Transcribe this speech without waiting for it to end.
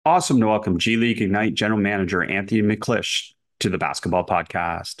Awesome to welcome G League Ignite General Manager Anthony McClish to the basketball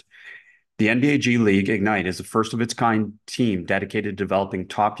podcast. The NBA G League Ignite is the first of its kind team dedicated to developing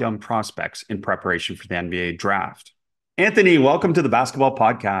top young prospects in preparation for the NBA draft. Anthony, welcome to the basketball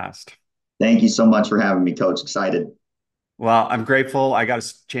podcast. Thank you so much for having me, Coach. Excited. Well, I'm grateful. I got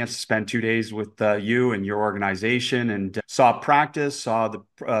a chance to spend 2 days with you and your organization and saw practice, saw the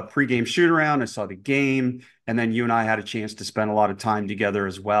pregame shoot around, I saw the game, and then you and I had a chance to spend a lot of time together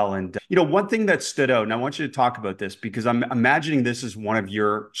as well. And, one thing that stood out, and I want you to talk about this because I'm imagining this is one of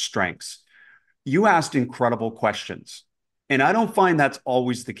your strengths. You asked incredible questions. And I don't find that's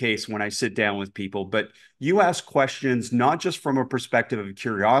always the case when I sit down with people, but you ask questions not just from a perspective of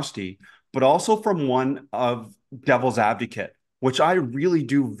curiosity, but also from one of devil's advocate, which I really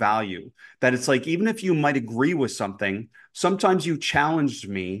do value. That it's like, even if you might agree with something, sometimes you challenged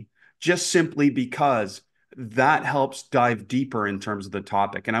me just simply because that helps dive deeper in terms of the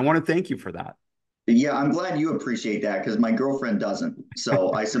topic. And I want to thank you for that. Yeah, I'm glad you appreciate that because my girlfriend doesn't.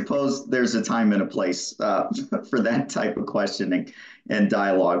 So I suppose there's a time and a place for that type of questioning and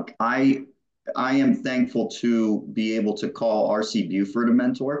dialogue. I am thankful to be able to call RC Buford a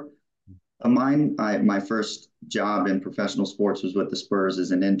mentor of mine. My first job in professional sports was with the Spurs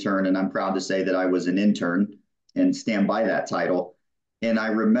as an intern, and I'm proud to say that I was an intern and stand by that title. And I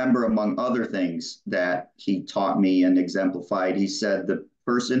remember, among other things that he taught me and exemplified, he said, the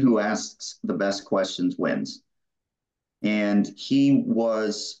person who asks the best questions wins. And he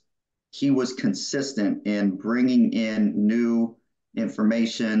was consistent in bringing in new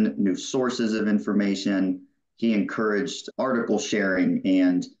information, new sources of information. He encouraged article sharing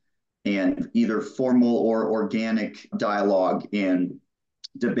and either formal or organic dialogue and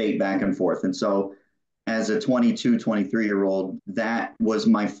debate back and forth. And so as a 22, 23-year-old, that was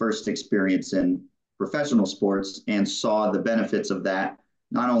my first experience in professional sports and saw the benefits of that,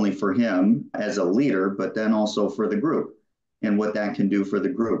 not only for him as a leader, but then also for the group and what that can do for the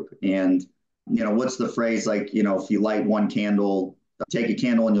group. And, what's the phrase like, if you light one candle, take a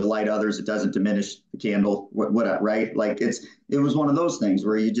candle and you light others, it doesn't diminish the candle, right? Like it was one of those things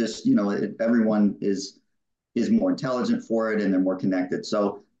where you just, everyone is more intelligent for it and they're more connected.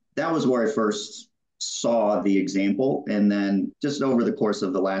 So that was where I first saw the example. And then just over the course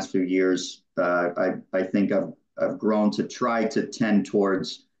of the last few years, I think I've grown to try to tend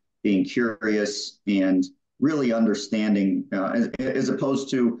towards being curious and really understanding, as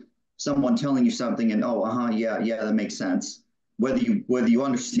opposed to someone telling you something and, oh, yeah, that makes sense. Whether you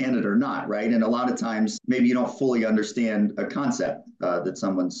understand it or not, right? And a lot of times, maybe you don't fully understand a concept that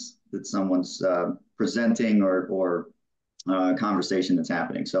someone's presenting or conversation that's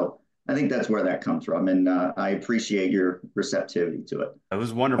happening. So I think that's where that comes from, and I appreciate your receptivity to it. It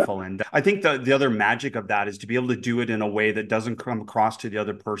was wonderful. And I think the other magic of that is to be able to do it in a way that doesn't come across to the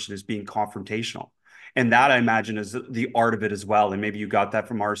other person as being confrontational. And that I imagine is the art of it as well. And maybe you got that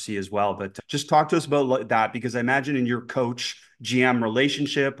from RC as well. But just talk to us about that because I imagine in your coach GM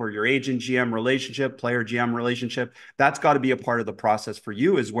relationship or your agent GM relationship, player GM relationship, that's got to be a part of the process for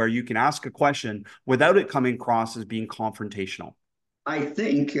you is where you can ask a question without it coming across as being confrontational. I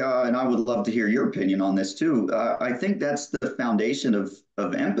think, and I would love to hear your opinion on this too. I think that's the foundation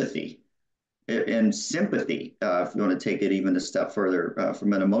of empathy and sympathy. If you want to take it even a step further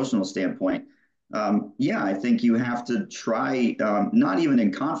from an emotional standpoint, yeah, I think you have to try, not even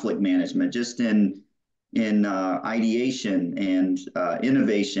in conflict management, just in ideation and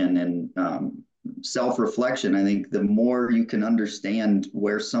innovation and self-reflection. I think the more you can understand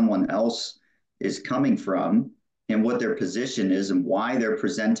where someone else is coming from and what their position is and why they're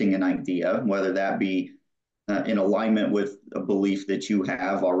presenting an idea, whether that be in alignment with a belief that you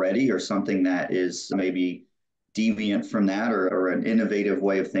have already or something that is maybe deviant from that or an innovative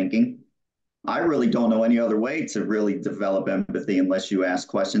way of thinking. I really don't know any other way to really develop empathy unless you ask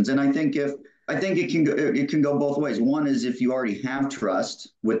questions. And I think it can go both ways. One is if you already have trust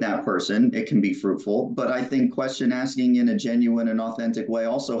with that person, it can be fruitful. But I think question asking in a genuine and authentic way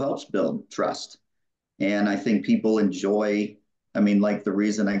also helps build trust. And I think people enjoy, I mean, like the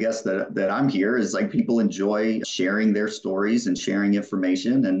reason I guess that I'm here is like people enjoy sharing their stories and sharing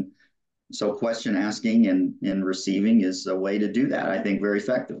information. And so question asking and receiving is a way to do that, I think, very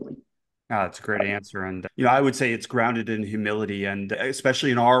effectively. That's a great answer. And, I would say it's grounded in humility and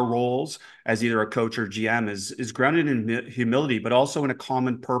especially in our roles as either a coach or GM is grounded in humility, but also in a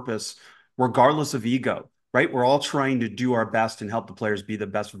common purpose, regardless of ego, right? We're all trying to do our best and help the players be the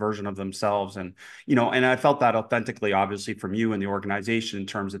best version of themselves. And, and I felt that authentically, obviously from you and the organization in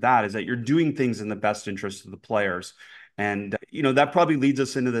terms of that is that you're doing things in the best interest of the players. And, that probably leads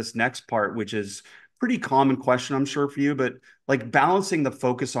us into this next part, which is pretty common question, I'm sure, for you, but like balancing the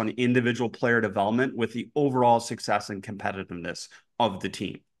focus on individual player development with the overall success and competitiveness of the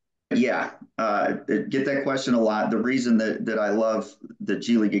team. Yeah, get that question a lot. The reason that I love the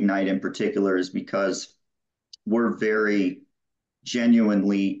G League Ignite in particular is because we're very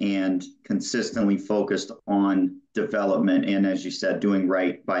genuinely and consistently focused on development and, as you said, doing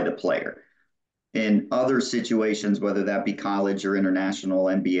right by the player. In other situations, whether that be college or international,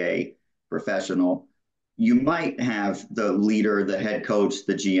 NBA, professional, you might have the leader, the head coach,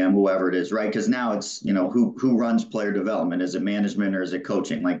 the GM, whoever it is, right? Because now it's, who runs player development? Is it management or is it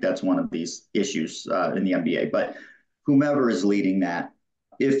coaching? Like that's one of these issues in the NBA. But whomever is leading that,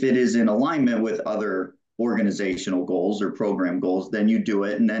 if it is in alignment with other organizational goals or program goals, then you do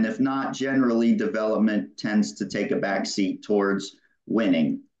it. And then if not, generally development tends to take a backseat towards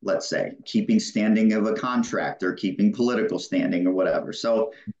winning, let's say, keeping standing of a contract or keeping political standing or whatever.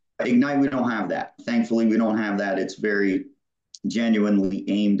 So Ignite, we don't have that. Thankfully, we don't have that. It's very genuinely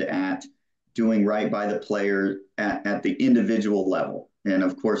aimed at doing right by the player at the individual level. And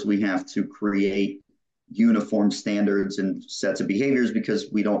of course, we have to create uniform standards and sets of behaviors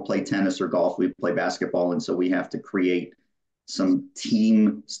because we don't play tennis or golf, we play basketball. And so we have to create some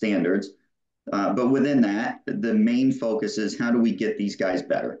team standards. But within that, the main focus is how do we get these guys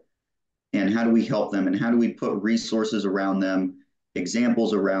better? And how do we help them? And how do we put resources around them,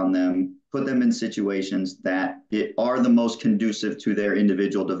 examples around them, put them in situations that are the most conducive to their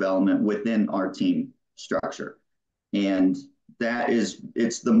individual development within our team structure. And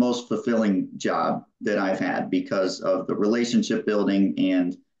it's the most fulfilling job that I've had because of the relationship building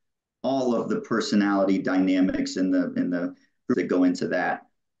and all of the personality dynamics and the that go into that.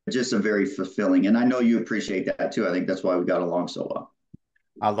 Just a very fulfilling. And I know you appreciate that too. I think that's why we got along so well.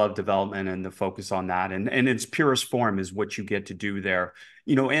 I love development and the focus on that. And its purest form is what you get to do there.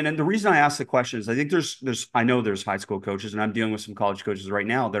 And the reason I ask the question is I think I know there's high school coaches, and I'm dealing with some college coaches right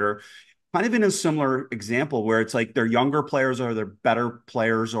now that are kind of in a similar example where it's like their younger players are their better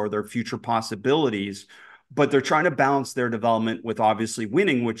players or their future possibilities, but they're trying to balance their development with obviously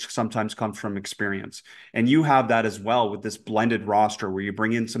winning, which sometimes comes from experience. And you have that as well with this blended roster where you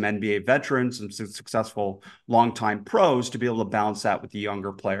bring in some NBA veterans and some successful longtime pros to be able to balance that with the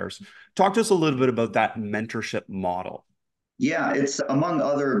younger players. Talk to us a little bit about that mentorship model. Yeah, it's among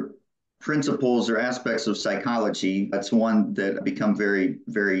other principles or aspects of psychology. That's one that I've become very,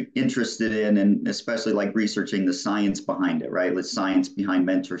 very interested in, and especially like researching the science behind it, right? The science behind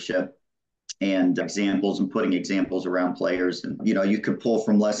mentorship and examples and putting examples around players. And, you could pull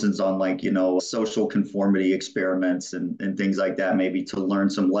from lessons on like, social conformity experiments and things like that, maybe to learn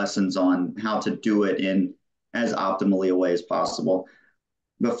some lessons on how to do it in as optimally a way as possible.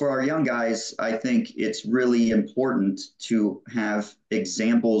 But for our young guys, I think it's really important to have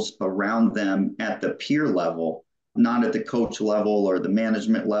examples around them at the peer level, not at the coach level or the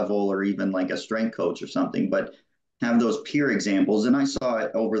management level or even like a strength coach or something, but have those peer examples. And I saw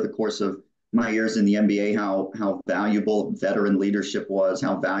it over the course of my years in the NBA, how valuable veteran leadership was,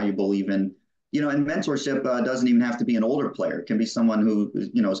 how valuable even, and mentorship doesn't even have to be an older player. It can be someone who,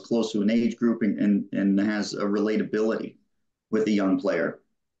 is close to an age group and has a relatability with a young player.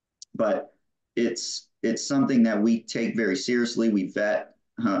 But it's something that we take very seriously. We vet,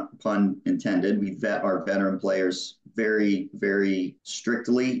 pun intended, we vet our veteran players very, very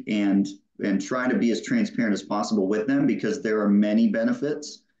strictly and try to be as transparent as possible with them because there are many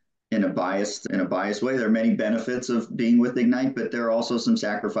benefits in a biased way. There are many benefits of being with Ignite, but there are also some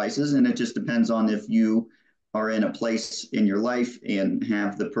sacrifices, and it just depends on if you are in a place in your life and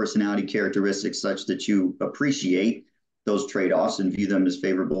have the personality characteristics such that you appreciate those trade-offs and view them as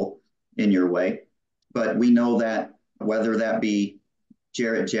favorable in your way. But we know that whether that be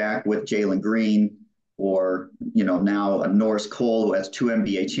Jarrett Jack with Jalen Green or, now a Norris Cole who has 2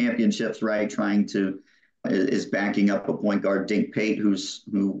 NBA championships, right, is backing up a point guard, Dink Pate,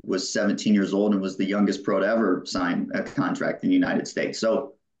 who was 17 years old and was the youngest pro to ever sign a contract in the United States.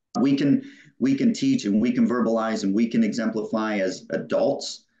 So we can teach and we can verbalize and we can exemplify as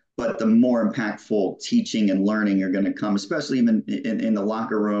adults, but the more impactful teaching and learning are going to come, especially even in the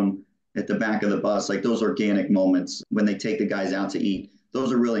locker room, at the back of the bus, like those organic moments when they take the guys out to eat.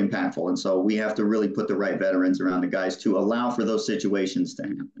 Those are really impactful. And so we have to really put the right veterans around the guys to allow for those situations to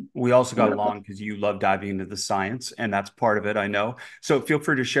happen. We also got along because you love diving into the science, and that's part of it, I know. So feel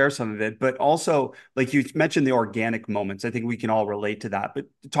free to share some of it. But also, like you mentioned, the organic moments. I think we can all relate to that. But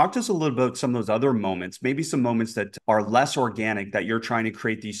talk to us a little about some of those other moments, maybe some moments that are less organic, that you're trying to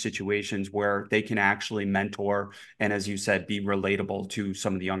create these situations where they can actually mentor and, as you said, be relatable to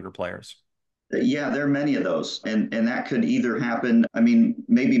some of the younger players. Yeah, there are many of those. And that could either happen, I mean,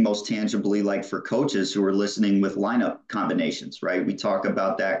 maybe most tangibly, like for coaches who are listening with lineup combinations, right? We talk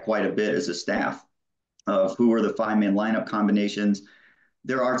about that quite a bit as a staff of who are the five-man lineup combinations.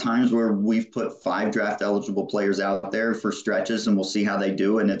 There are times where we've put five draft eligible players out there for stretches and we'll see how they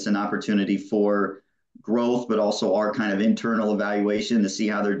do. And it's an opportunity for growth, but also our kind of internal evaluation to see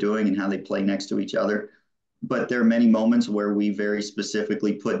how they're doing and how they play next to each other. But there are many moments where we very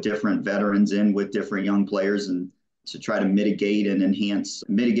specifically put different veterans in with different young players and to try to mitigate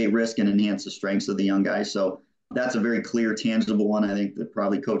risk and enhance the strengths of the young guys. So that's a very clear, tangible one I think that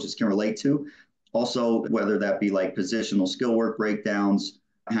probably coaches can relate to. Also, whether that be like positional skill work breakdowns,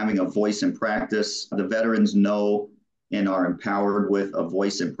 having a voice in practice, the veterans know and are empowered with a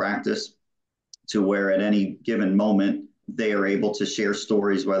voice in practice to where at any given moment they are able to share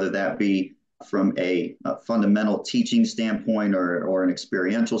stories, whether that be from a fundamental teaching standpoint or an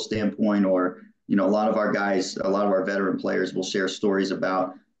experiential standpoint, or a lot of our guys, a lot of our veteran players will share stories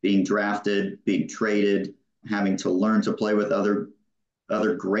about being drafted, being traded, having to learn to play with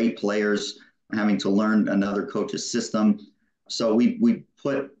other great players, having to learn another coach's system. So we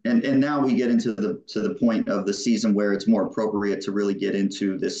put and now we get into the point of the season where it's more appropriate to really get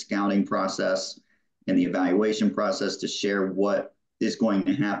into the scouting process and the evaluation process to share what is going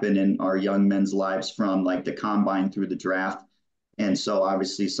to happen in our young men's lives from like the combine through the draft. And so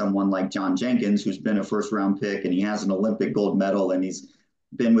obviously someone like John Jenkins, who's been a first round pick and he has an Olympic gold medal and he's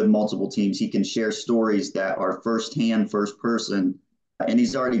been with multiple teams, he can share stories that are firsthand, first person. And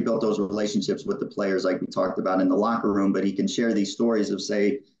he's already built those relationships with the players like we talked about in the locker room, but he can share these stories of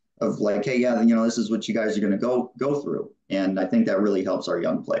like, hey, yeah, this is what you guys are going to go through. And I think that really helps our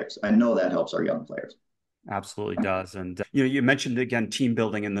young players. I know that helps our young players. Absolutely does. And you mentioned again team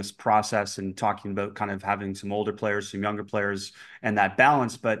building in this process and talking about kind of having some older players, some younger players, and that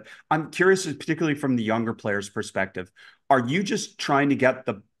balance. But I'm curious, particularly from the younger players' perspective, are you just trying to get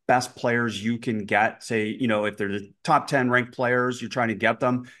the best players you can get? Say, if they're the top 10 ranked players, you're trying to get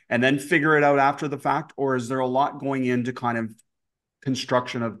them and then figure it out after the fact, or is there a lot going into kind of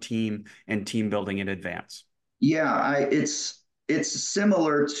construction of team and team building in advance? Yeah, it's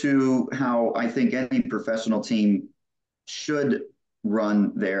similar to how I think any professional team should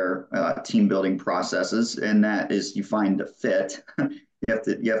run their team building processes, and that is you find the fit.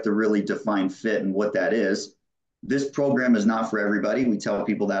 You have to really define fit and what that is. This program is not for everybody. We tell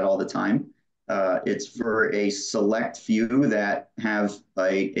people that all the time. It's for a select few that have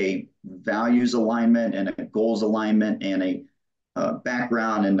a values alignment and a goals alignment and a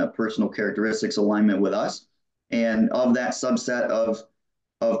background and a personal characteristics alignment with us. And of that subset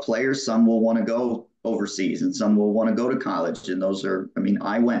of players, some will want to go overseas and some will want to go to college. And those are, I mean,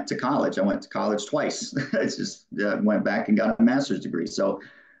 I went to college. I went to college twice. It's just went back and got a master's degree. So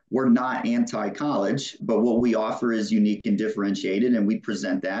we're not anti-college, but what we offer is unique and differentiated, and we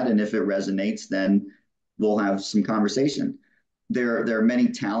present that. And if it resonates, then we'll have some conversation. There are many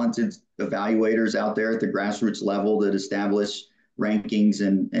talented evaluators out there at the grassroots level that establish rankings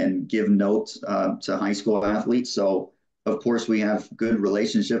and give notes to high school athletes. So of course we have good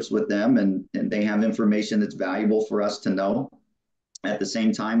relationships with them and they have information that's valuable for us to know. At the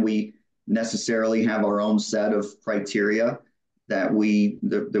same time, we necessarily have our own set of criteria that we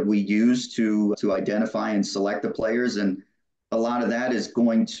use to identify and select the players, and a lot of that is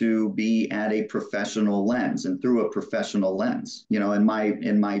going to be at a professional lens and through a professional lens. In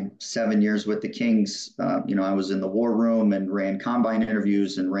my 7 years with the Kings, I was in the war room and ran combine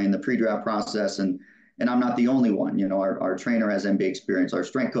interviews and ran the pre-draft process, and I'm not the only one. Our trainer has NBA experience, our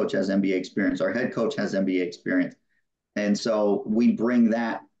strength coach has NBA experience, our head coach has NBA experience, and so we bring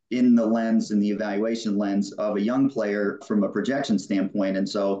that in the lens, in the evaluation lens of a young player from a projection standpoint. And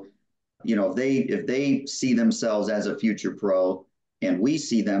so, if they see themselves as a future pro and we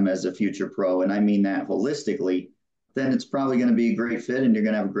see them as a future pro, and I mean that holistically, then it's probably going to be a great fit and you're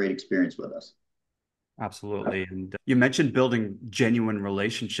going to have a great experience with us. Absolutely. And you mentioned building genuine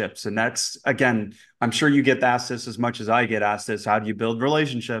relationships. And that's, again, I'm sure you get asked this as much as I get asked this. How do you build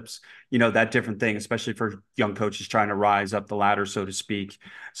relationships? That different thing, especially for young coaches trying to rise up the ladder, so to speak.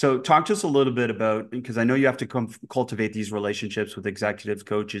 So talk to us a little bit about, because I know you have to cultivate these relationships with executives,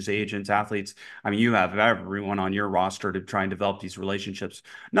 coaches, agents, athletes. I mean, you have everyone on your roster to try and develop these relationships.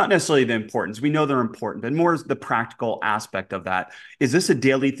 Not necessarily the importance. We know they're important, but more is the practical aspect of that. Is this a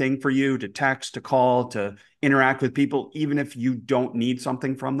daily thing for you to text, to call, to interact with people, even if you don't need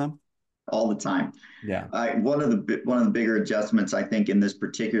something from them? All the time. Yeah. One of the bigger adjustments I think in this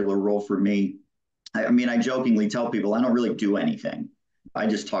particular role for me, I mean, I jokingly tell people I don't really do anything. I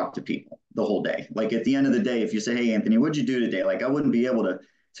just talk to people the whole day. Like at the end of the day, if you say, "Hey, Anthony, what'd you do today?" Like I wouldn't be able to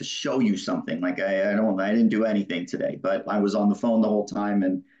to show you something. Like I didn't do anything today, but I was on the phone the whole time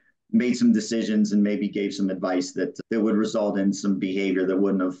and made some decisions and maybe gave some advice that would result in some behavior that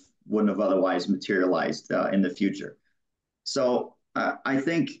wouldn't have otherwise materialized in the future. So I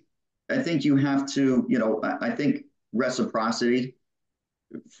think you have to, I think reciprocity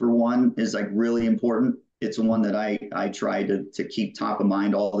for one is like really important. It's one that I try to keep top of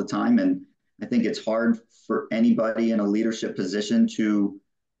mind all the time. And I think it's hard for anybody in a leadership position to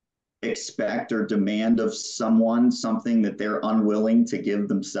expect or demand of someone something that they're unwilling to give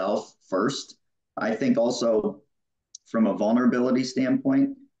themselves first. I think also from a vulnerability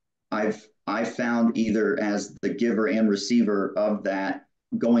standpoint, I've found either as the giver and receiver of that,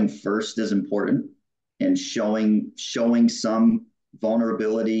 going first is important, and showing some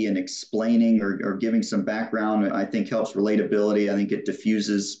vulnerability and explaining or giving some background, I think helps relatability. I think it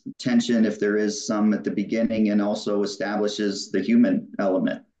diffuses tension if there is some at the beginning, and also establishes the human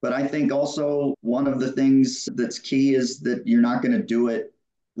element. But I think also one of the things that's key is that you're not going to do it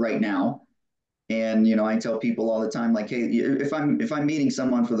right now. And I tell people all the time, like, hey, if I'm meeting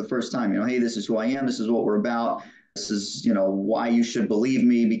someone for the first time, hey, this is who I am, this is what we're about, this is why you should believe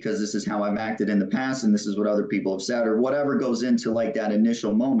me, because this is how I've acted in the past, and this is what other people have said, or whatever goes into like that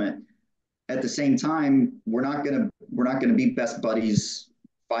initial moment. At the same time, we're not gonna be best buddies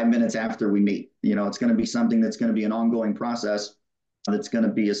 5 minutes after we meet. It's going to be something that's going to be an ongoing process. That's going to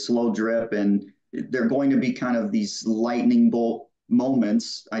be a slow drip, and they're going to be kind of these lightning bolt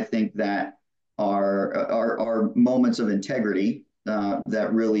moments. I think that are moments of integrity that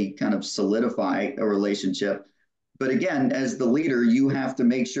really kind of solidify a relationship. But again, as the leader, you have to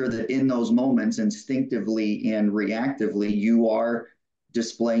make sure that in those moments, instinctively and reactively, you are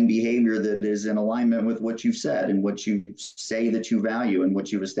displaying behavior that is in alignment with what you've said and what you say that you value and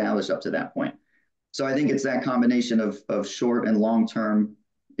what you've established up to that point. So I think it's that combination of short and long term.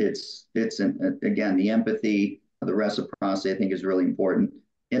 Again, the empathy, the reciprocity, I think is really important.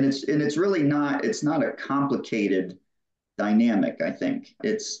 And it's really not a complicated dynamic. I think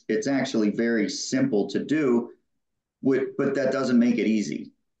it's actually very simple to do, but that doesn't make it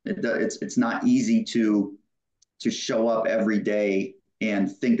easy. It's not easy to show up every day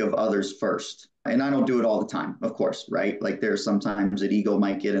and think of others first. And I don't do it all the time, of course, right? Like there's sometimes that ego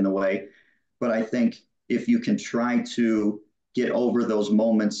might get in the way, but I think if you can try to get over those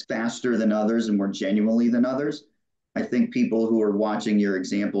moments faster than others and more genuinely than others, I think people who are watching your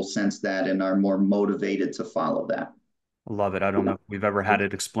example sense that and are more motivated to follow that. I love it. I don't know if we've ever had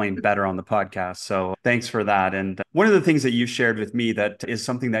it explained better on the podcast. So thanks for that. And one of the things that you shared with me that is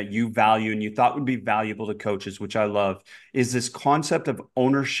something that you value and you thought would be valuable to coaches, which I love, is this concept of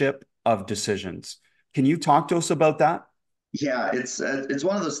ownership of decisions. Can you talk to us about that? Yeah, it's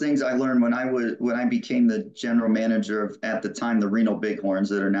one of those things I learned when I became the general manager of, at the time, the Reno Bighorns,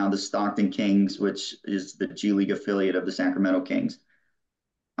 that are now the Stockton Kings, which is the G League affiliate of the Sacramento Kings.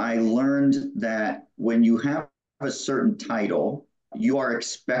 I learned that when you have a certain title, you are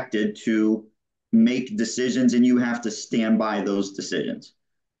expected to make decisions and you have to stand by those decisions.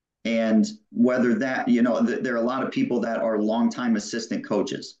 And whether that, there are a lot of people that are longtime assistant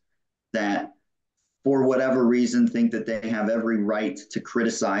coaches that, for whatever reason, think that they have every right to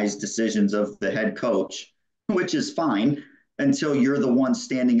criticize decisions of the head coach, which is fine until you're the one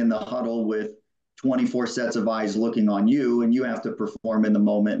standing in the huddle with 24 sets of eyes looking on you, and you have to perform in the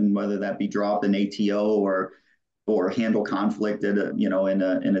moment, and whether that be drop an ATO or handle conflict at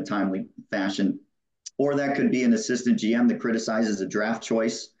in a timely fashion. Or that could be an assistant GM that criticizes a draft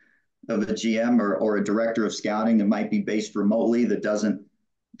choice of a GM or a director of scouting that might be based remotely, that doesn't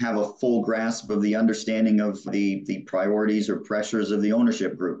have a full grasp of the understanding of the priorities or pressures of the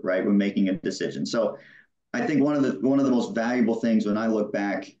ownership group, right, when making a decision. So I think one of the most valuable things when I look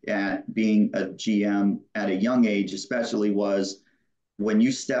back at being a GM at a young age, especially, was when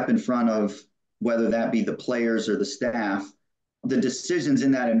you step in front of, whether that be the players or the staff, the decisions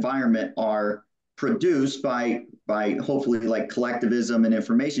in that environment are produced by hopefully like collectivism and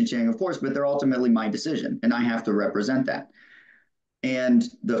information sharing, of course, but they're ultimately my decision, and I have to represent that. And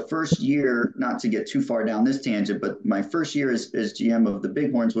the first year, not to get too far down this tangent, but my first year as GM of the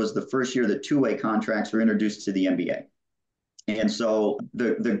Bighorns was the first year that two-way contracts were introduced to the NBA. And so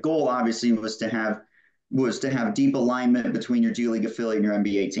the goal obviously was to have deep alignment between your G League affiliate and your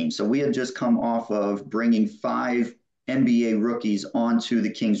NBA team. So we had just come off of bringing 5 NBA rookies onto the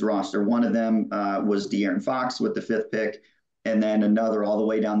Kings roster. One of them was De'Aaron Fox with the 5th pick. And then another, all the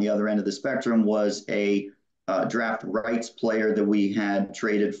way down the other end of the spectrum, was a draft rights player that we had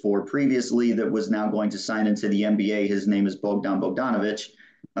traded for previously that was now going to sign into the NBA. His name is Bogdan Bogdanovic.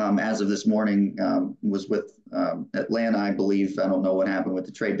 as of this morning, was with Atlanta, I believe. I don't know what happened with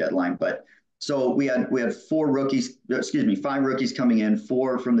the trade deadline, but so we had 5 rookies coming in,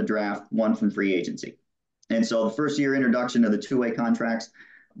 4 from the draft, 1 from free agency. And so the first year introduction of the two-way contracts,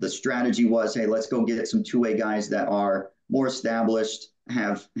 the strategy was, hey, let's go get some two-way guys that are more established,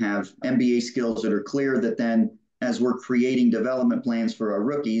 have NBA skills that are clear, that then as we're creating development plans for our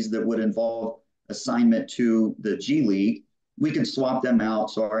rookies that would involve assignment to the G League, we could swap them out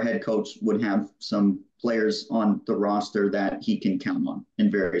so our head coach would have some players on the roster that he can count on in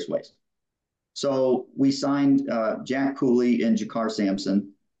various ways. So we signed Jack Cooley and Jakar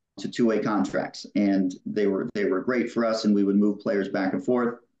Sampson to two-way contracts, and they were great for us, and we would move players back and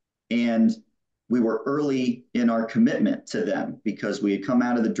forth. And we were early in our commitment to them because we had come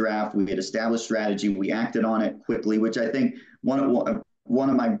out of the draft, we had established strategy, we acted on it quickly, which I think one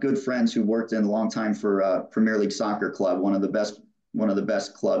of my good friends who worked in a long time for Premier League Soccer Club, one of the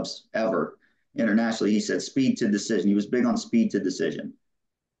best clubs ever internationally, he said speed to decision. He was big on speed to decision.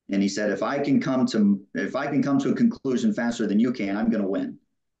 And he said, if I can come to a conclusion faster than you can, I'm going to win.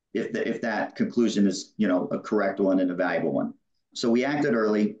 If that conclusion is, a correct one and a valuable one. So we acted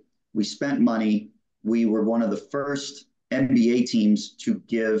early. We spent money. We were one of the first NBA teams to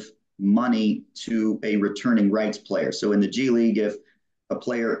give money to a returning rights player. So in the G League, if a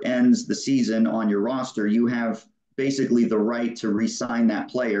player ends the season on your roster, you have basically the right to re-sign that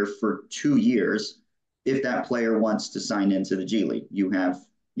player for 2 years if that player wants to sign into the G League. You have,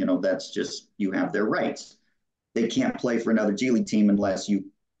 that's just, you have their rights. They can't play for another G League team unless you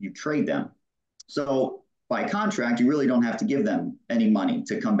trade them. So by contract, you really don't have to give them any money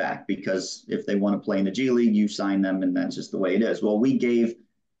to come back, because if they want to play in the G League, you sign them, and that's just the way it is. Well, we gave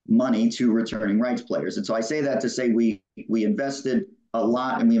money to returning rights players. And so I say that to say we invested a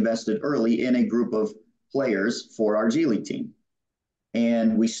lot, and we invested early in a group of players for our G League team.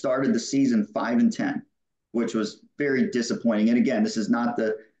 And we started the season 5-10, which was very disappointing. And again, this is not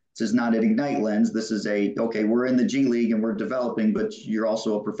an Ignite lens. This is okay, we're in the G League and we're developing, but you're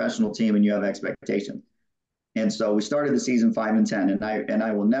also a professional team and you have expectations. And so we started the season 5-10, and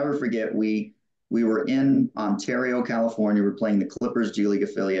I will never forget, we were in Ontario, California. We're playing the Clippers G League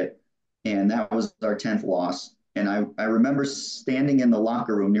affiliate, and that was our 10th loss. And I remember standing in the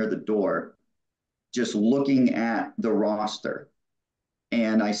locker room near the door, just looking at the roster.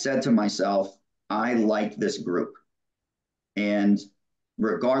 And I said to myself, I like this group. And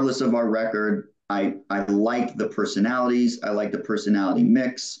regardless of our record, I like the personalities. I like the personality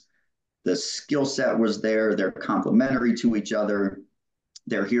mix. The skill set was there. They're complementary to each other.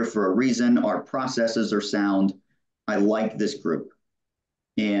 They're here for a reason. Our processes are sound. I like this group.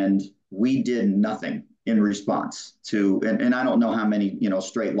 And we did nothing in response to, and I don't know how many,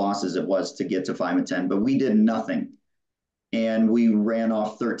 straight losses it was to get to 5-10, but we did nothing. And we ran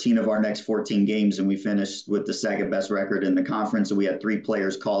off 13 of our next 14 games, and we finished with the second best record in the conference. And we had 3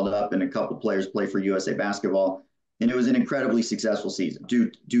 players called up, and a couple players play for USA Basketball. And it was an incredibly successful season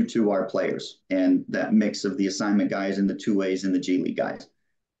due to our players and that mix of the assignment guys and the two ways and the G League guys.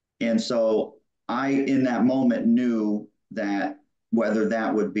 And so I, in that moment, knew that whether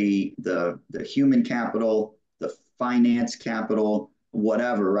that would be the human capital, the finance capital,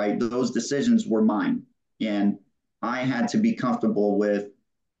 whatever, right? Those decisions were mine. And I had to be comfortable with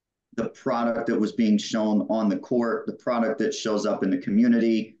the product that was being shown on the court, the product that shows up in the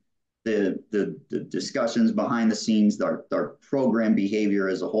community, the discussions behind the scenes, our program behavior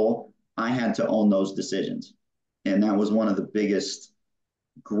as a whole. I had to own those decisions. And that was one of the biggest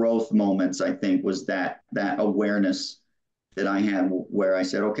growth moments, I think, was that awareness that I had, where I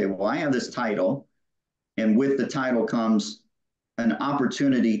said, okay, well, I have this title, and with the title comes an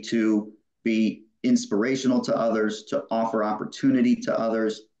opportunity to be inspirational to others, to offer opportunity to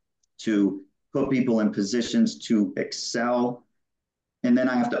others, to put people in positions to excel. And then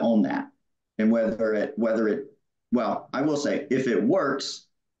I have to own that. And whether it, well, I will say, if it works,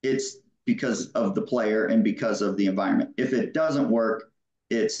 it's because of the player and because of the environment. If it doesn't work,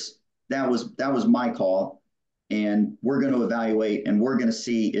 that was my call. And we're going to evaluate, and we're going to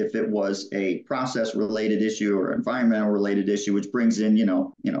see if it was a process related issue or environmental related issue, which brings in,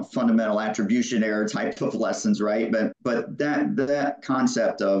 fundamental attribution error type of lessons, right? But that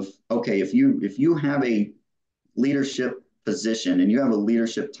concept of, okay, if you have a leadership position and you have a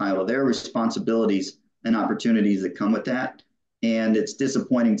leadership title, there are responsibilities and opportunities that come with that. And it's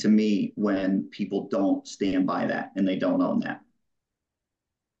disappointing to me when people don't stand by that and they don't own that.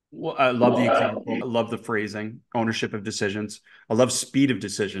 Well, I love the example. I love the phrasing, ownership of decisions. I love speed of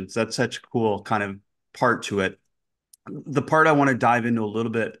decisions. That's such a cool kind of part to it. The part I want to dive into a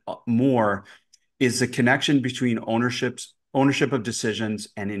little bit more is the connection between ownership ownership of decisions,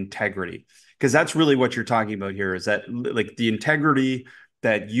 and integrity. Because that's really what you're talking about here, is that like the integrity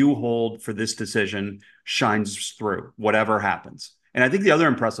that you hold for this decision shines through whatever happens. And I think the other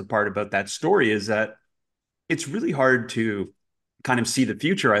impressive part about that story is that it's really hard to kind of see the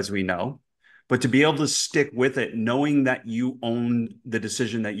future, as we know, but to be able to stick with it, knowing that you own the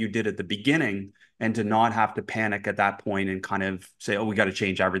decision that you did at the beginning, and to not have to panic at that point and kind of say, oh, we got to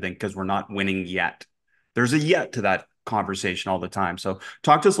change everything because we're not winning yet. There's a yet to that conversation all the time. So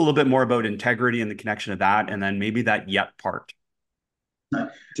talk to us a little bit more about integrity and the connection of that, and then maybe that yet part.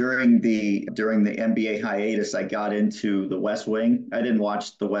 During the NBA hiatus, I got into the West Wing. I didn't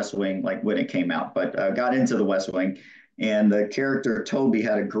watch the West Wing like when it came out, but got into the West Wing. And the character Toby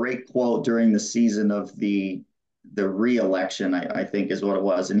had a great quote during the season of the re-election, I think is what it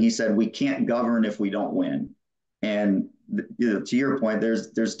was. And he said, "We can't govern if we don't win." And to your point,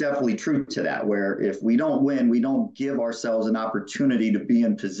 there's definitely truth to that, where if we don't win, we don't give ourselves an opportunity to be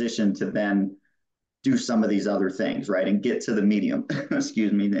in position to then do some of these other things, right? And get to the medium,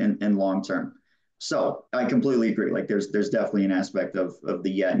 excuse me, in long term. So I completely agree. Like there's definitely an aspect of the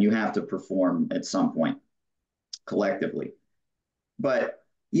yet, and you have to perform at some point collectively. But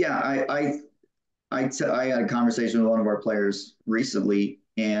yeah, I had a conversation with one of our players recently,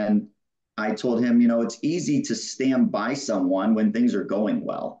 and I told him, it's easy to stand by someone when things are going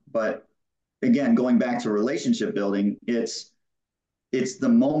well. But again, going back to relationship building, it's the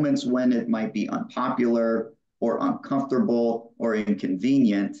moments when it might be unpopular or uncomfortable or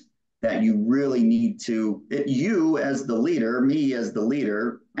inconvenient that you really need to, you as the leader, me as the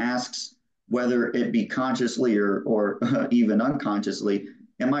leader, asks whether it be consciously or even unconsciously,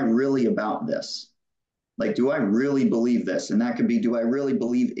 am I really about this? Like, do I really believe this? And that could be, do I really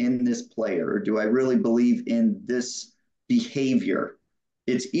believe in this player? Or do I really believe in this behavior?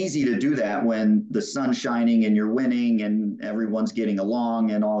 It's easy to do that when the sun's shining and you're winning and everyone's getting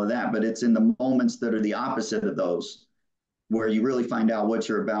along and all of that. But it's in the moments that are the opposite of those where you really find out what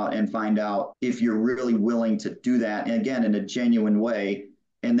you're about and find out if you're really willing to do that. And again, in a genuine way.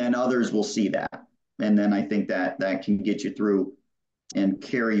 And then others will see that. And then I think that can get you through and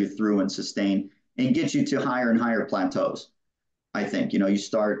carry you through and sustain and get you to higher and higher plateaus. I think, you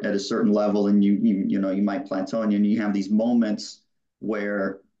start at a certain level and you might plateau and you have these moments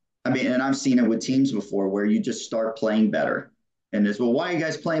where, I mean, and I've seen it with teams before where you just start playing better. And it's, well, why are you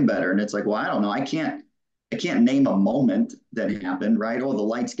guys playing better? And it's like, well, I don't know. I can't name a moment that happened, right? Oh, the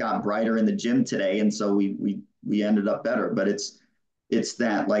lights got brighter in the gym today, and so we ended up better. But it's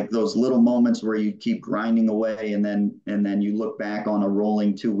that, like, those little moments where you keep grinding away, and then you look back on a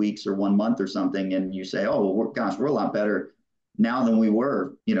rolling 2 weeks or 1 month or something, and you say, oh, well, gosh, we're a lot better now than we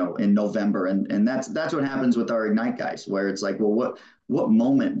were, in November. And that's what happens with our Ignite guys, where it's like, well, what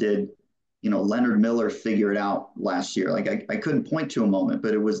moment did Leonard Miller figure it out last year? Like I couldn't point to a moment,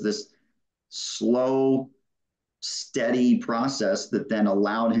 but it was this slow, steady process that then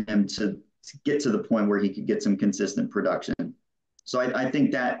allowed him to get to the point where he could get some consistent production. So I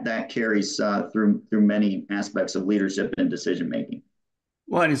think that carries through many aspects of leadership and decision making.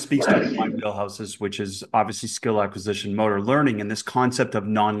 Well, and it speaks to my wheelhouses, which is obviously skill acquisition, motor learning, and this concept of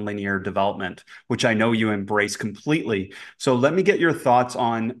nonlinear development, which I know you embrace completely. So let me get your thoughts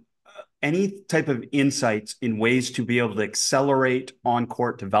on any type of insights in ways to be able to accelerate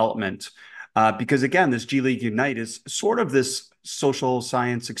on-court development. Because again, this G League Ignite is sort of this social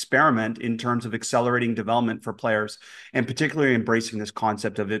science experiment in terms of accelerating development for players, and particularly embracing this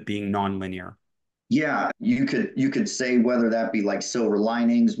concept of it being nonlinear. Yeah, you could say whether that be like silver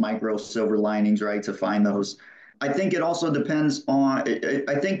linings, micro silver linings, right? To find those. I think it also depends on,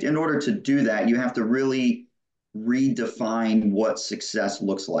 I think in order to do that, you have to really redefine what success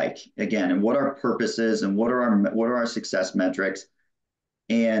looks like again, and what our purpose is, and what are our success metrics.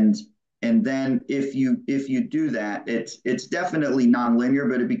 And then if you do that, it's definitely nonlinear,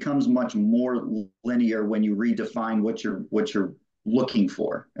 but it becomes much more linear when you redefine what you're looking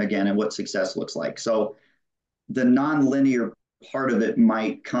for again and what success looks like. So the nonlinear part of it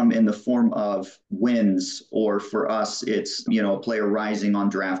might come in the form of wins, or for us, it's a player rising on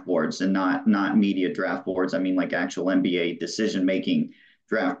draft boards, and not media draft boards. I mean, like actual NBA decision making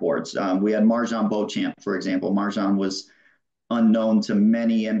draft boards. We had Marjan Beauchamp, for example. Marjan was unknown to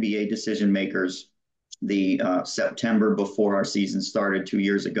many NBA decision makers the September before our season started 2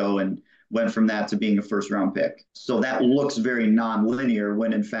 years ago, and went from that to being a first round pick. So that looks very nonlinear,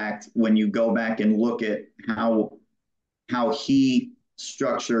 when in fact, when you go back and look at how he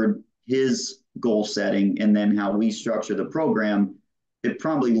structured his goal setting and then how we structure the program, it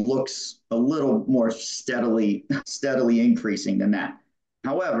probably looks a little more steadily increasing than that.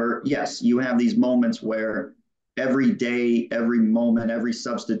 However, yes, you have these moments where every day, every moment, every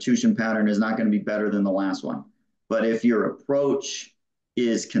substitution pattern is not going to be better than the last one. But if your approach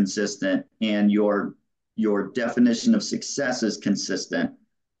is consistent and your definition of success is consistent,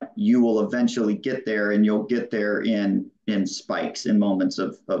 you will eventually get there, and you'll get there in spikes, in moments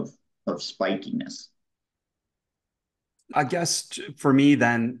of spikiness. I guess for me,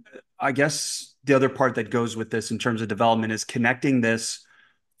 then, I guess the other part that goes with this in terms of development is connecting this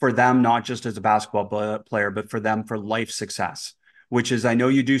for them, not just as a basketball player, but for them for life success, which is I know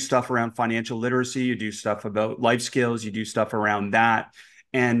you do stuff around financial literacy, you do stuff about life skills, you do stuff around that.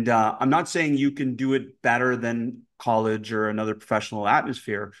 And I'm not saying you can do it better than college or another professional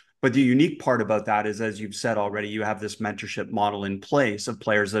atmosphere, but the unique part about that is, as you've said already, you have this mentorship model in place of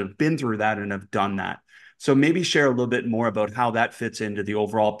players that have been through that and have done that. So maybe share a little bit more about how that fits into the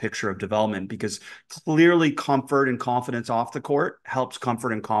overall picture of development, because clearly comfort and confidence off the court helps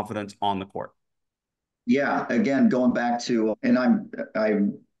comfort and confidence on the court. Yeah, again, going back to, and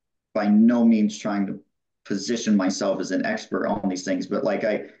I'm by no means trying to position myself as an expert on these things, but like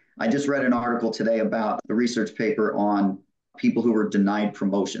I just read an article today about the research paper on people who were denied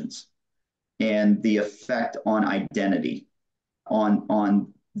promotions and the effect on identity,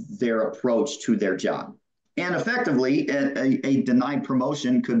 on their approach to their job. And effectively, a denied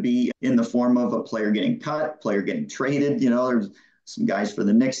promotion could be in the form of a player getting cut, player getting traded. There's some guys for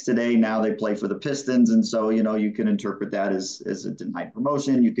the Knicks today. Now they play for the Pistons. And so, you can interpret that as a denied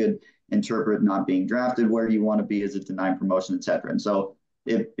promotion. You could interpret not being drafted where you want to be as a denied promotion, et cetera. And so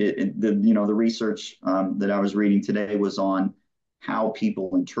the research that I was reading today was on how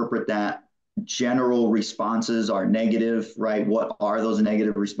people interpret that. General responses are negative, right? What are those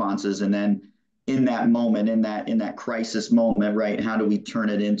negative responses? And then in that moment, in that crisis moment, right? How do we turn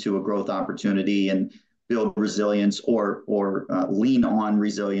it into a growth opportunity and build resilience, or lean on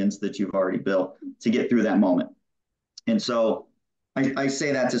resilience that you've already built to get through that moment? And so I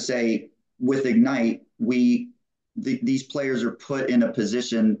say that to say, with Ignite, these players are put in a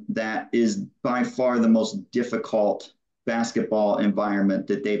position that is by far the most difficult basketball environment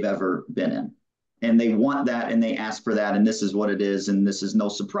that they've ever been in. And they want that, and they ask for that, and this is what it is, and this is no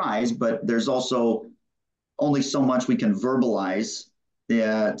surprise. But there's also only so much we can verbalize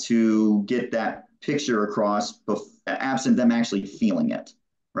to get that picture across, absent them actually feeling it,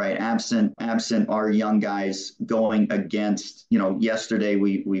 right? Absent our young guys going against, yesterday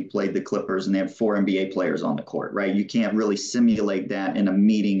we played the Clippers, and they have 4 NBA players on the court, right? You can't really simulate that in a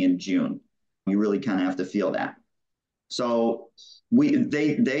meeting in June. You really kind of have to feel that. So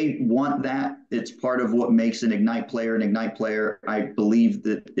they want that. It's part of what makes an Ignite player an Ignite player. I believe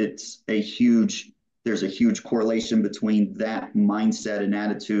that there's a huge correlation between that mindset and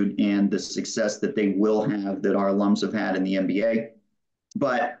attitude and the success that they will have, that our alums have had in the NBA.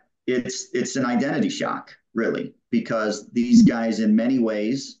 But it's an identity shock, really, because these guys in many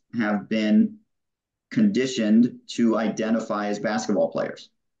ways have been conditioned to identify as basketball players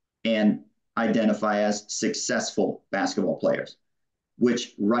and identify as successful basketball players,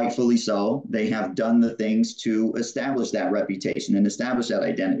 which rightfully so, they have done the things to establish that reputation and establish that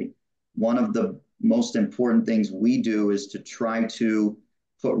identity. One of the most important things we do is to try to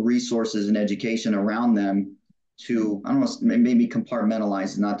put resources and education around them to, I don't know, maybe compartmentalize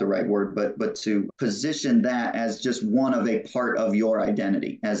is not the right word, but to position that as just one of a part of your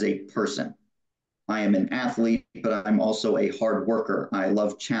identity as a person. I am an athlete, but I'm also a hard worker. I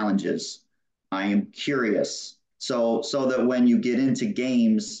love challenges. I am curious. So that when you get into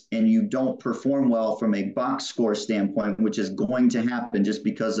games and you don't perform well from a box score standpoint, which is going to happen just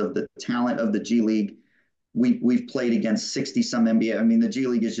because of the talent of the G League, we've played against 60 some NBA. I mean, the G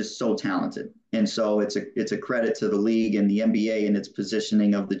League is just so talented. And so it's a credit to the league and the NBA and its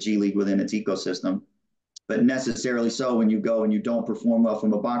positioning of the G League within its ecosystem. But necessarily so, when you go and you don't perform well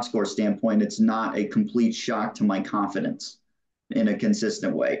from a box score standpoint, it's not a complete shock to my confidence in a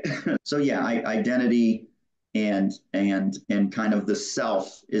consistent way. So yeah, identity and kind of the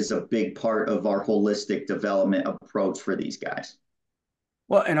self is a big part of our holistic development approach for these guys.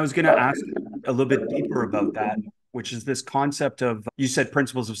 Well, and I was going to ask a little bit deeper about that, which is this concept of, you said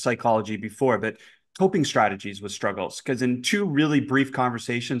principles of psychology before, but coping strategies with struggles. Because in 2 really brief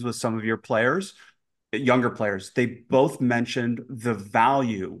conversations with some of your players, younger players, they both mentioned the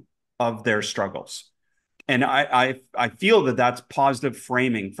value of their struggles. And I feel that that's positive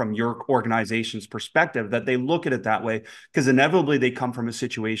framing from your organization's perspective, that they look at it that way, because inevitably they come from a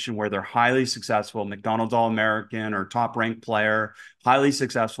situation where they're highly successful, McDonald's All-American or top-ranked player, highly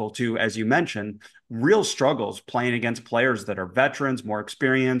successful to, as you mentioned, real struggles playing against players that are veterans, more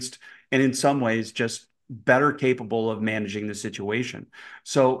experienced, and in some ways just better capable of managing the situation.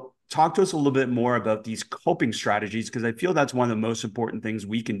 So talk to us a little bit more about these coping strategies, because I feel that's one of the most important things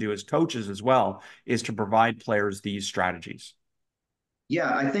we can do as coaches as well, is to provide players these strategies.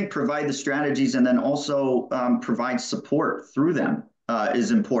 Yeah, I think provide the strategies and then also provide support through them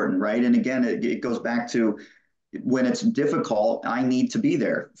is important, right? And again, it goes back to when it's difficult, I need to be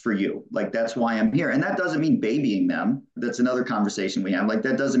there for you. Like that's why I'm here. And that doesn't mean babying them. That's another conversation we have. Like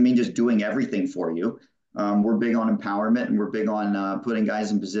that doesn't mean just doing everything for you. We're big on empowerment and we're big on putting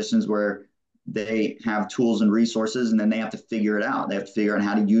guys in positions where they have tools and resources and then they have to figure it out. They have to figure out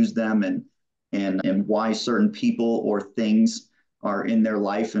how to use them and why certain people or things are in their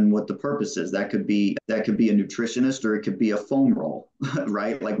life and what the purpose is. That could be a nutritionist or it could be a foam roll,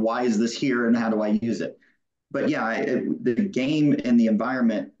 right? Like why is this here and how do I use it? But yeah, the game and the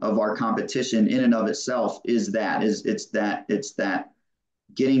environment of our competition in and of itself it's that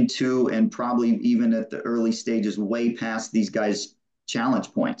getting to and probably even at the early stages way past these guys'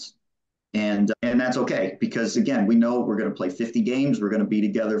 challenge points. And that's okay because again, we know we're going to play 50 games. We're going to be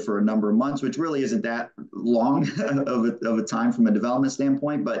together for a number of months, which really isn't that long of a time from a development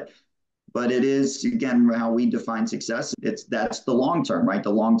standpoint. But it is again how we define success. That's the long term, right? The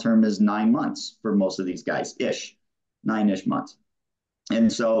long term is 9 months for most of these guys, 9-ish months. And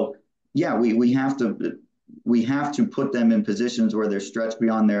so yeah, we have to put them in positions where they're stretched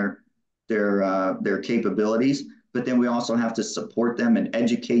beyond their capabilities, but then we also have to support them and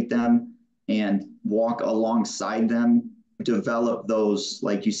educate them and walk alongside them, develop those,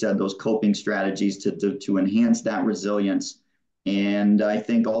 like you said, those coping strategies to enhance that resilience. And I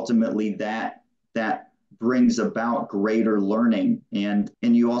think ultimately that brings about greater learning. And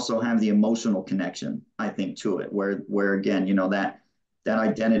you also have the emotional connection, I think, to it, where again, that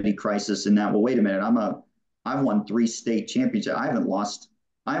identity crisis and that, well, wait a minute, I've won 3 state championships. I haven't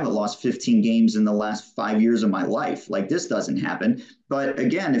lost 15 games in the last 5 years of my life. Like this doesn't happen. But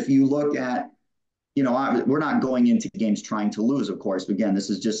again, if you look at, we're not going into games trying to lose, of course. Again,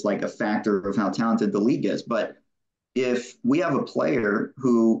 this is just like a factor of how talented the league is. But if we have a player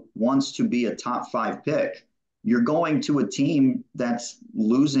who wants to be a top 5 pick, you're going to a team that's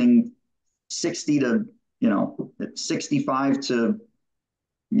losing 65 to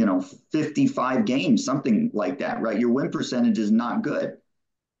 55 games, something like that, right? Your win percentage is not good.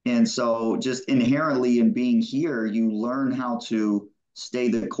 And so just inherently in being here, you learn how to stay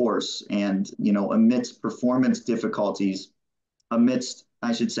the course and, amidst performance difficulties, amidst,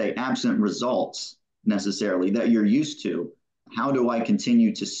 I should say, absent results necessarily that you're used to, how do I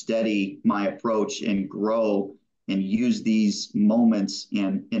continue to steady my approach and grow and use these moments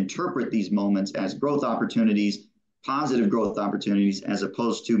and interpret these moments as growth opportunities, positive growth opportunities, as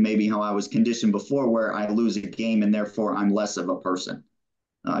opposed to maybe how I was conditioned before where I lose a game and therefore I'm less of a person,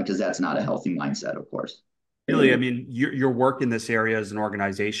 because that's not a healthy mindset, of course. Really, I mean, your work in this area as an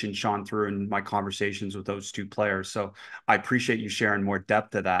organization shone through in my conversations with those 2 players. So I appreciate you sharing more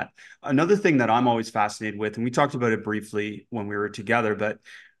depth to that. Another thing that I'm always fascinated with, and we talked about it briefly when we were together, but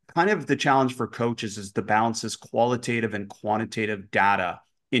kind of the challenge for coaches is the balances qualitative and quantitative data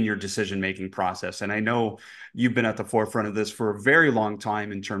in your decision-making process. And I know you've been at the forefront of this for a very long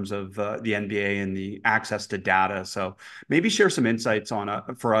time in terms of the NBA and the access to data. So maybe share some insights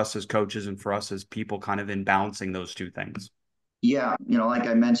on for us as coaches and for us as people kind of in balancing those 2 things. Yeah, like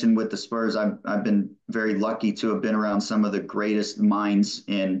I mentioned with the Spurs, I've been very lucky to have been around some of the greatest minds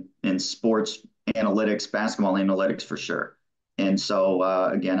in sports analytics, basketball analytics for sure. And so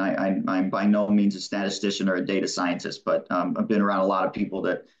again, I'm by no means a statistician or a data scientist, but I've been around a lot of people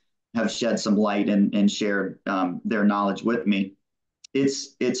that have shed some light and shared their knowledge with me.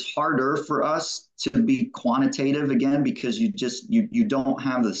 It's harder for us to be quantitative again because you don't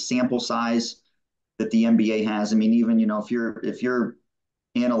have the sample size that the NBA has. I mean, even if you're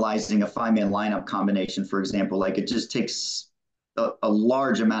analyzing a 5-man lineup combination, for example, like it just takes a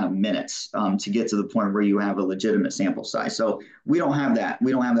large amount of minutes to get to the point where you have a legitimate sample size. So we don't have that.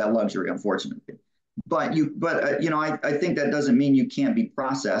 We don't have that luxury, unfortunately. But I think that doesn't mean you can't be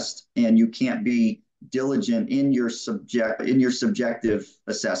processed and you can't be diligent in your subjective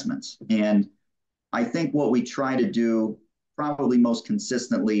assessments. And I think what we try to do probably most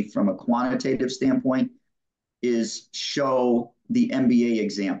consistently from a quantitative standpoint is show the NBA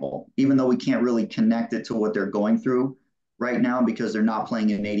example, even though we can't really connect it to what they're going through right now because they're not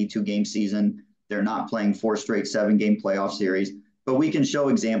playing an 82-game season. They're not playing 4 straight 7-game playoff series. But we can show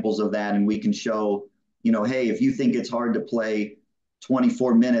examples of that, and we can show, hey, if you think it's hard to play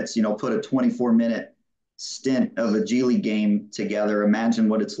 24 minutes, put a 24-minute stint of a G League game together. Imagine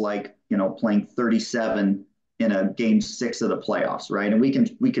what it's like, playing 37 in a game 6 of the playoffs, right? And we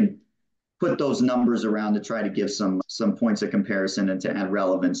can put those numbers around to try to give some points of comparison and to add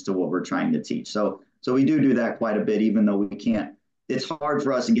relevance to what we're trying to teach. So we do that quite a bit, even though we can't. It's hard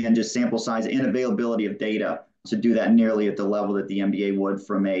for us, again, just sample size and availability of data to do that nearly at the level that the NBA would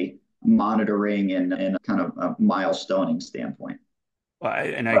from a monitoring and kind of a milestoning standpoint.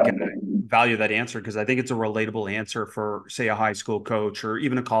 And I can value that answer because I think it's a relatable answer for, say, a high school coach or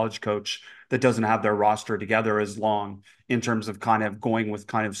even a college coach that doesn't have their roster together as long in terms of kind of going with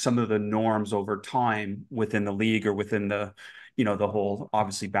kind of some of the norms over time within the league or within the, the whole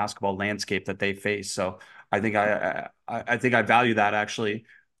obviously basketball landscape that they face. So I think I think I value that actually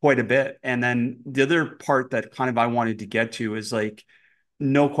quite a bit. And then the other part that kind of I wanted to get to is like,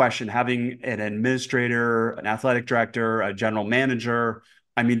 no question, having an administrator, an athletic director, a general manager.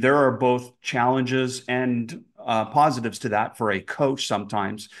 I mean, there are both challenges and positives to that for a coach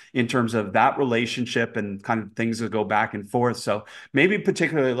sometimes in terms of that relationship and kind of things that go back and forth. So maybe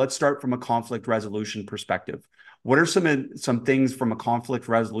particularly, let's start from a conflict resolution perspective. What are some things from a conflict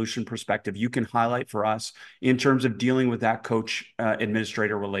resolution perspective you can highlight for us in terms of dealing with that coach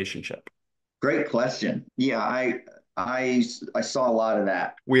administrator relationship? Great question. Yeah, I saw a lot of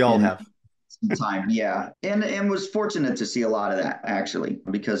that We all in have. some time. Yeah, and was fortunate to see a lot of that actually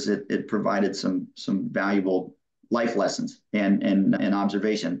because it provided some valuable life lessons and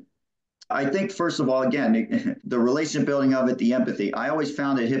observation. I think first of all, again, the relationship building of it, the empathy. I always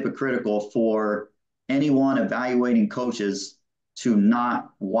found it hypocritical for anyone evaluating coaches to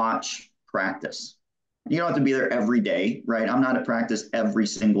not watch practice. You don't have to be there every day, right? I'm not at practice every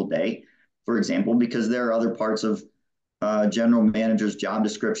single day, for example, because there are other parts of general manager's job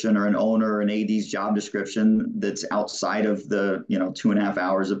description or an owner or an AD's job description that's outside of the 2.5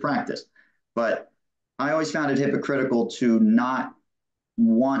 hours of practice. But I always found it hypocritical to not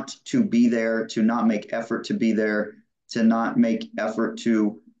want to be there, to not make effort to be there, to not make effort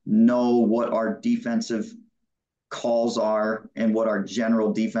to know what our defensive calls are and what our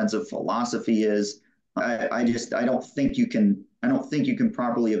general defensive philosophy is. I don't think you can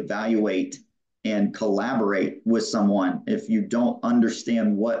properly evaluate and collaborate with someone if you don't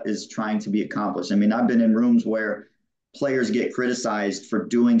understand what is trying to be accomplished. I mean, I've been in rooms where players get criticized for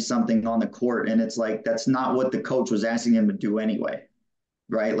doing something on the court, and it's like that's not what the coach was asking them to do anyway,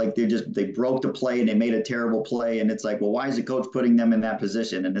 right? Like they broke the play and they made a terrible play, and it's like, well, why is the coach putting them in that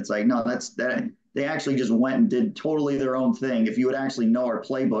position? And it's like, no, that they actually just went and did totally their own thing. If you would actually know our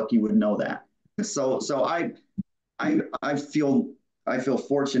playbook, you would know that. So I feel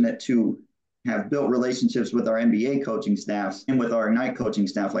fortunate to have built relationships with our NBA coaching staffs and with our Ignite coaching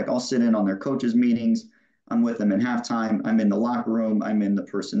staff. Like I'll sit in on their coaches meetings. I'm with them in halftime. I'm in the locker room. I'm in the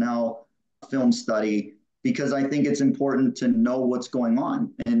personnel film study because I think it's important to know what's going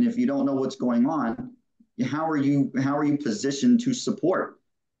on. And if you don't know what's going on, how are you positioned to support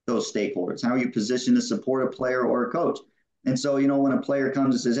those stakeholders? How are you positioned to support a player or a coach? And so, when a player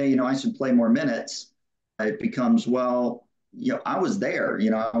comes and says, hey, I should play more minutes, it becomes, well, I was there.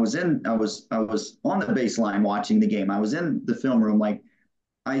 I was on the baseline watching the game. I was in the film room. Like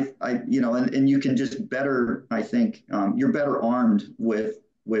and you can just better, I think, you're better armed with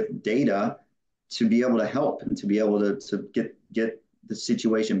data to be able to help and to be able to get the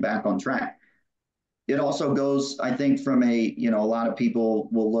situation back on track. It also goes, I think, from a lot of people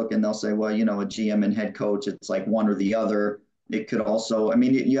will look and they'll say, well, a GM and head coach, it's like one or the other. It could also, I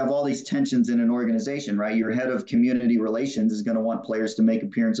mean, you have all these tensions in an organization, right? Your head of community relations is going to want players to make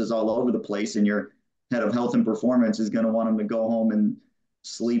appearances all over the place, and your head of health and performance is going to want them to go home and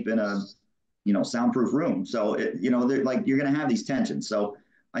sleep in a, soundproof room. So, like you're going to have these tensions. So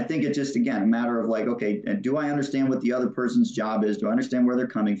I think it's just, again, a matter of like, okay, do I understand what the other person's job is? Do I understand where they're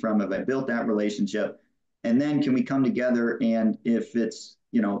coming from? Have I built that relationship? And then can we come together? And if it's,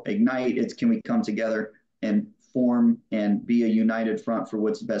 Ignite, can we come together and form and be a united front for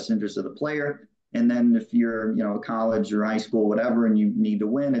what's the best interest of the player? And then if you're, college or high school, whatever, and you need to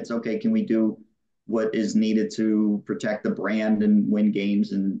win, it's okay. Can we do what is needed to protect the brand and win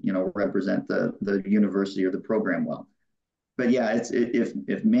games and, represent the university or the program well? But yeah,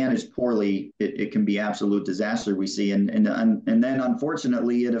 if managed poorly, it can be absolute disaster we see. And then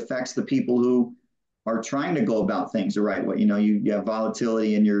unfortunately, it affects the people who are trying to go about things the right way. You have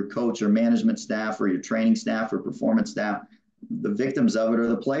volatility in your coach or management staff or your training staff or performance staff. The victims of it are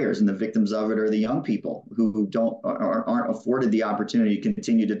the players, and the victims of it are the young people who aren't afforded the opportunity to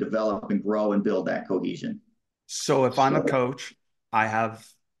continue to develop and grow and build that cohesion. So if I'm a coach, I have,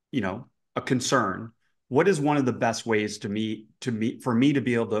 a concern. What is one of the best ways for me to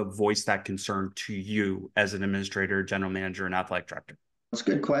be able to voice that concern to you as an administrator, general manager, and athletic director? That's a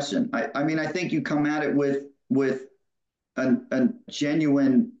good question. I mean, I think you come at it with a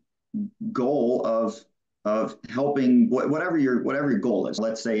genuine goal of helping whatever your goal is.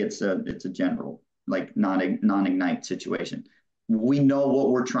 Let's say it's a general, like non-ignite situation. We know what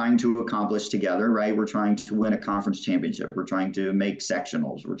we're trying to accomplish together, right? We're trying to win a conference championship. We're trying to make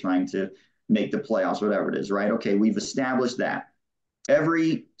sectionals. We're trying to make the playoffs, whatever it is, right? Okay, we've established that.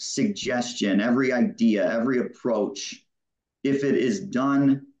 Every suggestion, every idea, every approach, if it is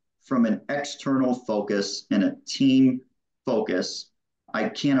done from an external focus and a team focus, I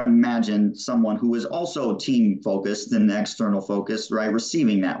can't imagine someone who is also team focused and external focused, right,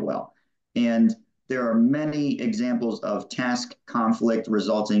 receiving that well. And there are many examples of task conflict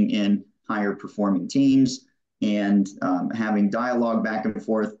resulting in higher performing teams and having dialogue back and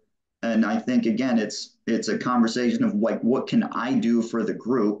forth. And I think, again, it's a conversation of like, what can I do for the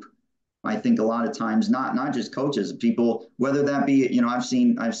group? I think a lot of times, not just coaches, people, whether that be, I've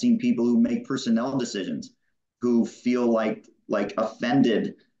seen people who make personnel decisions who feel like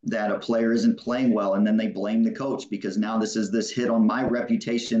offended that a player isn't playing well, and then they blame the coach because now this hit on my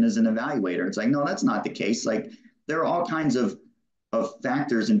reputation as an evaluator. It's like, no, that's not the case. Like, there are all kinds of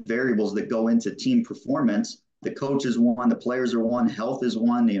factors and variables that go into team performance. The coach is one, the players are one, health is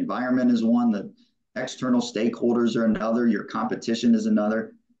one, the environment is one, the external stakeholders are another, your competition is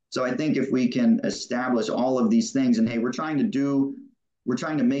another. So I think if we can establish all of these things, and hey, we're trying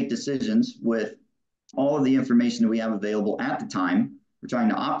to make decisions with all of the information that we have available at the time. We're trying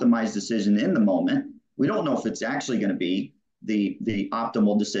to optimize decision in the moment. We don't know if it's actually going to be the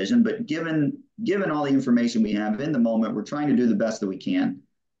optimal decision, but given all the information we have in the moment, we're trying to do the best that we can.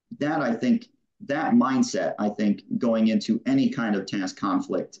 That mindset, I think, going into any kind of task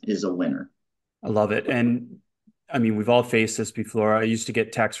conflict is a winner. I love it. And I mean, we've all faced this before. I used to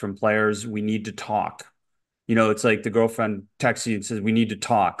get texts from players, we need to talk. It's like the girlfriend texts you and says, we need to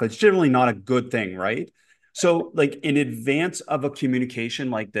talk. It's generally not a good thing, right? So like in advance of a communication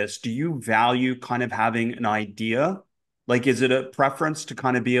like this, do you value kind of having an idea? Like, is it a preference to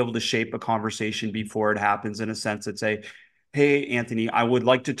kind of be able to shape a conversation before it happens, in a sense that say, hey, Anthony, I would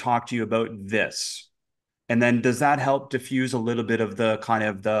like to talk to you about this. And then does that help diffuse a little bit of the kind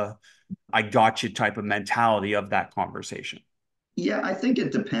of the I got you type of mentality of that conversation? Yeah, I think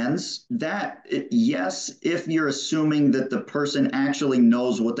it depends. Yes, if you're assuming that the person actually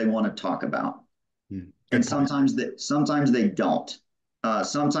knows what they want to talk about. And Good point. sometimes they don't.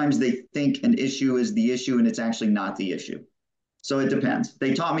 Sometimes they think an issue is the issue and it's actually not the issue. So it depends.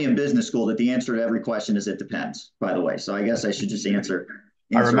 They taught me in business school that the answer to every question is it depends, by the way. So I guess I should just I answer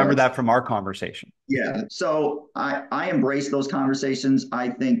all remember that. that from our conversation. Yeah. So I embrace those conversations. I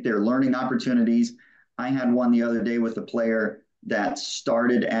think they're learning opportunities. I had one the other day with a player that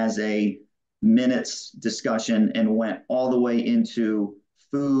started as a minutes discussion and went all the way into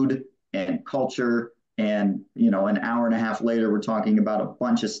food and culture. And, an hour and a half later, we're talking about a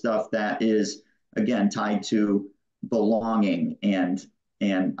bunch of stuff that is, again, tied to belonging and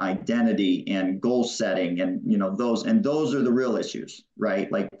identity and goal setting. And, those are the real issues,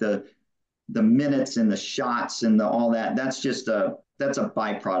 right? Like the minutes and the shots and all that, that's a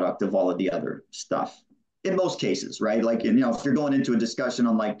byproduct of all of the other stuff in most cases, right? Like, if you're going into a discussion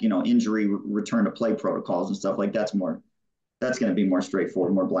on like, injury return to play protocols and stuff, like that's going to be more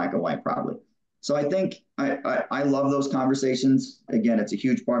straightforward, more black and white probably. So I think I love those conversations. Again, it's a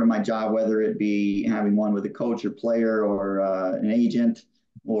huge part of my job, whether it be having one with a coach or player or an agent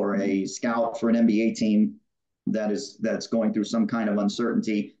or a scout for an NBA team that's going through some kind of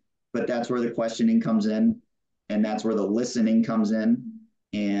uncertainty. But that's where the questioning comes in, and that's where the listening comes in.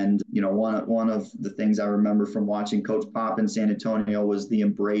 And one of the things I remember from watching Coach Pop in San Antonio was the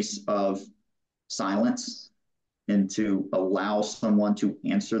embrace of silence and to allow someone to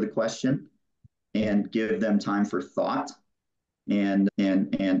answer the question and give them time for thought and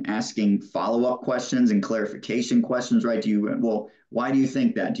asking follow-up questions and clarification questions, right? Why do you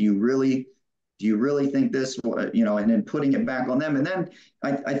think that? Do you really think this, and then putting it back on them. And then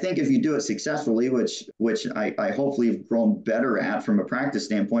I think if you do it successfully, which I hopefully have grown better at from a practice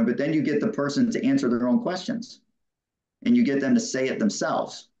standpoint, but then you get the person to answer their own questions and you get them to say it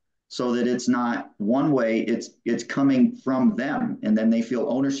themselves so that it's not one way, it's coming from them, and then they feel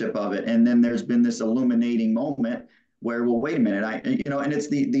ownership of it. And then there's been this illuminating moment where, well, wait a minute, and it's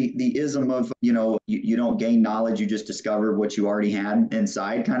the ism of, you don't gain knowledge, you just discover what you already had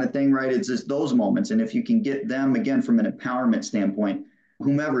inside kind of thing, right? It's just those moments. And if you can get them, again, from an empowerment standpoint,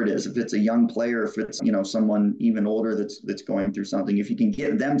 whomever it is, if it's a young player, if it's, someone even older that's going through something, if you can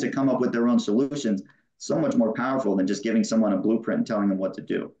get them to come up with their own solutions, so much more powerful than just giving someone a blueprint and telling them what to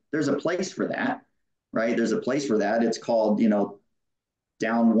do. There's a place for that, right? There's a place for that. It's called,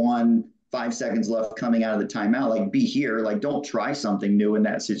 down one, 5 seconds left coming out of the timeout. Like, be here. Like, don't try something new in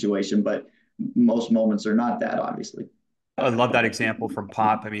that situation. But most moments are not that, obviously. I love that example from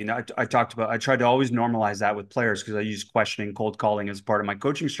Pop. I mean, I talked about, I tried to always normalize that with players because I use questioning, cold calling as part of my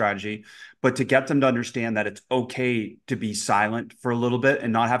coaching strategy, but to get them to understand that it's okay to be silent for a little bit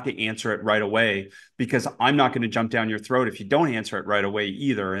and not have to answer it right away, because I'm not going to jump down your throat if you don't answer it right away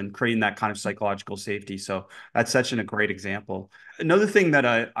either, and creating that kind of psychological safety. So that's such a great example. Another thing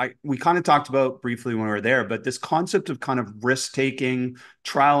that we kind of talked about briefly when we were there, but this concept of kind of risk taking,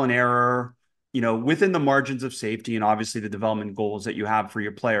 trial and error, within the margins of safety and obviously the development goals that you have for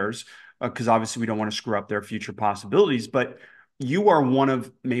your players, because obviously we don't want to screw up their future possibilities. But you are one of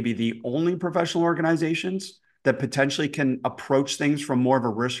maybe the only professional organizations that potentially can approach things from more of a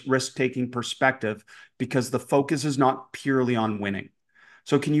risk-taking perspective, because the focus is not purely on winning.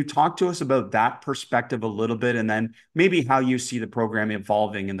 So can you talk to us about that perspective a little bit, and then maybe how you see the program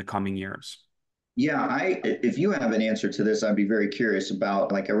evolving in the coming years? Yeah, if you have an answer to this, I'd be very curious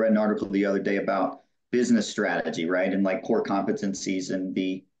about, like, I read an article the other day about business strategy, right? And like core competencies and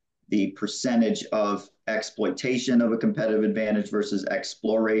the percentage of exploitation of a competitive advantage versus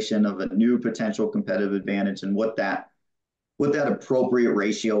exploration of a new potential competitive advantage, and what that appropriate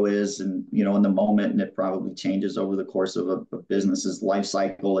ratio is, and in the moment, and it probably changes over the course of a business's life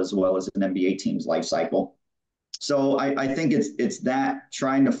cycle as well as an NBA team's life cycle. So I think it's that,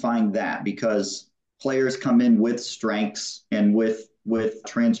 trying to find that, because players come in with strengths and with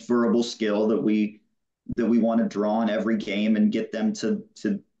transferable skill that we want to draw on every game and get them to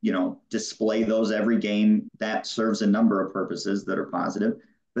display those every game. That serves a number of purposes that are positive.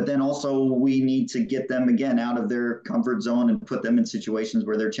 But then also we need to get them again out of their comfort zone and put them in situations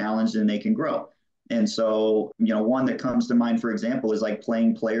where they're challenged and they can grow. And so, one that comes to mind, for example, is like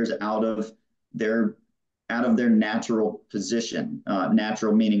playing players their out of their natural position,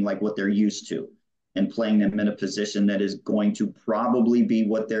 natural meaning like what they're used to, and playing them in a position that is going to probably be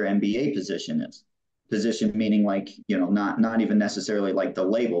what their NBA position is. Position meaning like, not even necessarily like the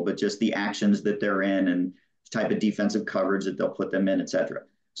label, but just the actions that they're in and type of defensive coverage that they'll put them in, et cetera.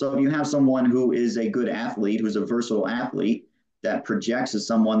 So if you have someone who is a good athlete, who's a versatile athlete, that projects as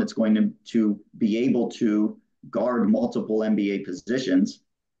someone that's going to be able to guard multiple NBA positions.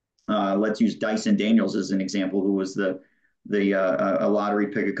 Let's use Dyson Daniels as an example, who was a lottery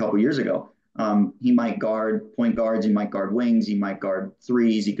pick a couple years ago. He might guard point guards, he might guard wings, he might guard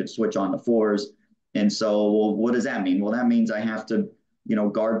threes, he could switch on the fours. And so, well, what does that mean? Well, that means I have to,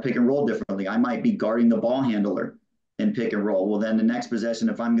 guard pick and roll differently. I might be guarding the ball handler in pick and roll. Well, then the next possession,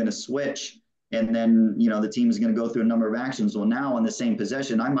 if I'm going to switch, and then, the team is going to go through a number of actions. Well, now on the same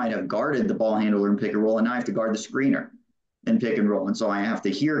possession, I might have guarded the ball handler in pick and roll, and now I have to guard the screener and pick and roll. And so I have to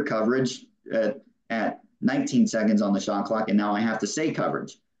hear coverage at 19 seconds on the shot clock, and now I have to say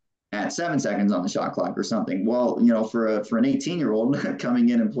coverage at 7 seconds on the shot clock or something. Well, for an 18-year-old coming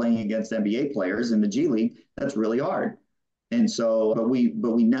in and playing against NBA players in the G League, that's really hard. And so,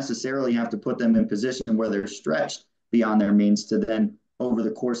 but we necessarily have to put them in position where they're stretched beyond their means, to then over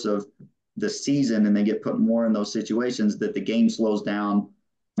the course of the season, and they get put more in those situations, that the game slows down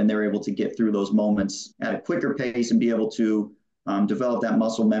and they're able to get through those moments at a quicker pace and be able to develop that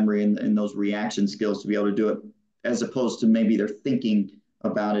muscle memory and those reaction skills to be able to do it, as opposed to maybe they're thinking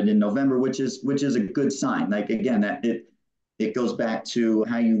about it in November, which is a good sign. Like, again, that it goes back to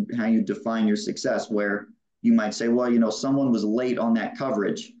how you define your success, where you might say, well, someone was late on that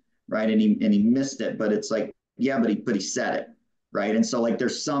coverage, right, and he missed it, but it's like, yeah, but he said it, right, and so like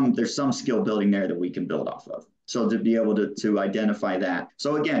there's some skill building there that we can build off of. So to be able to identify that.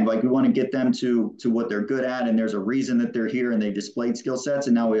 So again, like, we want to get them to what they're good at, and there's a reason that they're here and they displayed skill sets,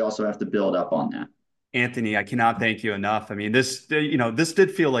 and now we also have to build up on that. Anthony, I cannot thank you enough. I mean, this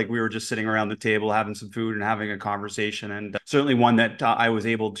did feel like we were just sitting around the table having some food and having a conversation, and certainly one that I was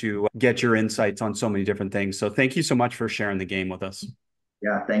able to get your insights on so many different things. So thank you so much for sharing the game with us.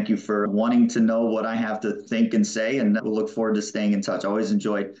 Yeah, thank you for wanting to know what I have to think and say, and we'll look forward to staying in touch. I always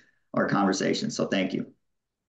enjoyed our conversation, so thank you.